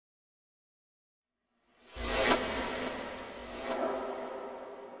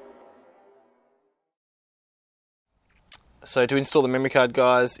So to install the memory card,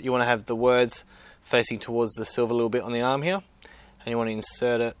 guys, you want to have the words facing towards the silver little bit on the arm here, and you want to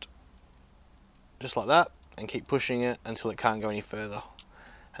insert it just like that and keep pushing it until it can't go any further,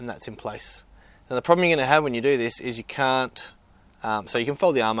 and that's in place. Now the problem you're going to have when you do this is you can't, so you can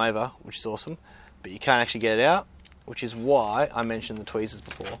fold the arm over, which is awesome, but you can't actually get it out, which is why I mentioned the tweezers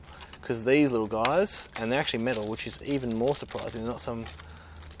before, because these little guys, and they're actually metal, which is even more surprising, they're not some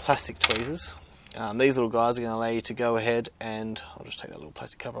plastic tweezers. These little guys are going to allow you to go ahead and, I'll just take that little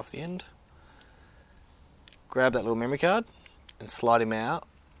plastic cover off the end, grab that little memory card and slide him out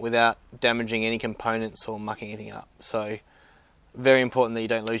without damaging any components or mucking anything up. So very important that you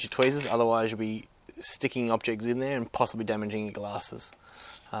don't lose your tweezers, otherwise you'll be sticking objects in there and possibly damaging your glasses,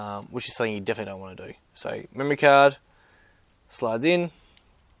 which is something you definitely don't want to do. So memory card slides in,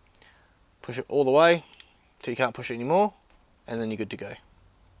 push it all the way till you can't push it anymore, and then you're good to go.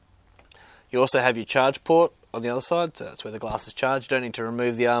 You also have your charge port on the other side, so that's where the glasses charge. You don't need to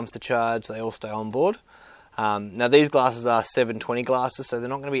remove the arms to charge, they all stay on board. Now these glasses are 720 glasses, so they're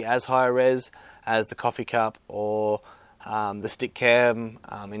not going to be as high res as the coffee cup or the stick cam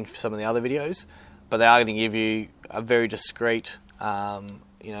in some of the other videos, but they are going to give you a very discreet, very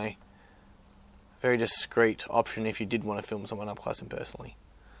discreet option if you did want to film someone up close and personally.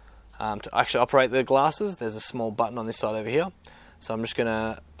 To actually operate the glasses, there's a small button on this side over here, so I'm just going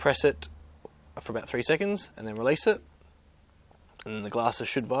to press it for about 3 seconds and then release it, and then the glasses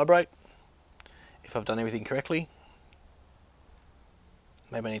should vibrate if I've done everything correctly.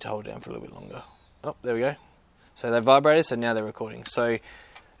 Maybe I need to hold it down for a little bit longer. Oh, there we go. So they've vibrated, so now they're recording. So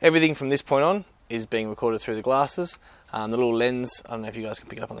everything from this point on is being recorded through the glasses. The little lens, I don't know if you guys can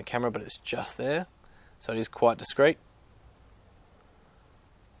pick it up on the camera, but it's just there, so it is quite discreet.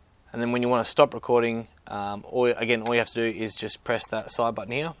 And then when you want to stop recording, all you have to do is just press that side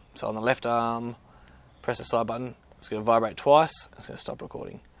button here. So on the left arm, press the side button, it's going to vibrate twice, and it's going to stop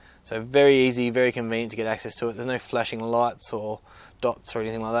recording. So very easy, very convenient to get access to it. There's no flashing lights or dots or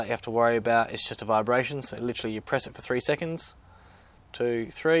anything like that you have to worry about. It's just a vibration, so literally you press it for 3 seconds,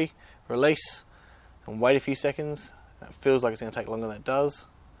 2, 3, release, and wait a few seconds. It feels like it's going to take longer than it does,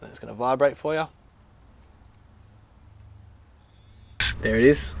 and then it's going to vibrate for you. There it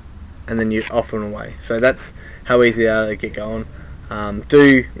is, and then you're off and away. So that's how easy they are to get going.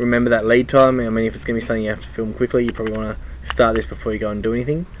 Do remember that lead time. I mean, if it's going to be something you have to film quickly, you probably want to start this before you go and do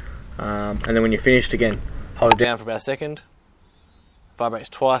anything. And then when you're finished, again, hold it down for about a second, vibrates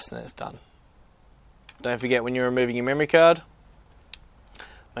twice, and then it's done. Don't forget, when you're removing your memory card,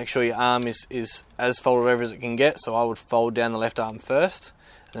 make sure your arm is as folded over as it can get. So I would fold down the left arm first,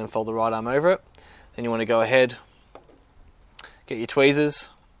 and then fold the right arm over it. Then you want to go ahead, get your tweezers,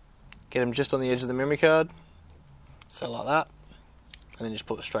 get them just on the edge of the memory card, so like that, and then just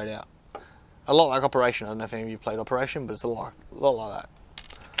pull it straight out. A lot like Operation. I don't know if any of you played Operation, but it's a lot like that.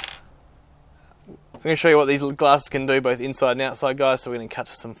 I'm going to show you what these glasses can do both inside and outside, guys. So we're going to cut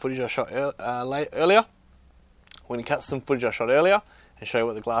to some footage I shot earlier. We're going to cut some footage I shot earlier and show you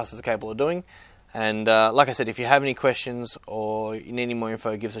what the glasses are capable of doing. And like I said, if you have any questions or you need any more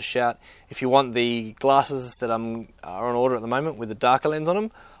info, give us a shout. If you want the glasses that are on order at the moment with the darker lens on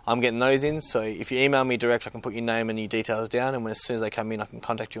them, I'm getting those in. So if you email me direct, I can put your name and your details down, and as soon as they come in, I can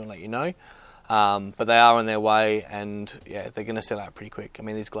contact you and let you know. But they are on their way, and yeah, they're going to sell out pretty quick. I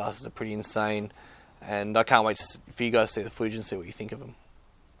mean, these glasses are pretty insane, and I can't wait for you guys to see the footage and see what you think of them.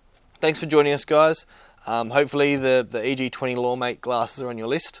 Thanks for joining us, guys. Hopefully the EG20 LawMate glasses are on your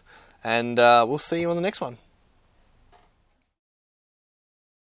list, and we'll see you on the next one.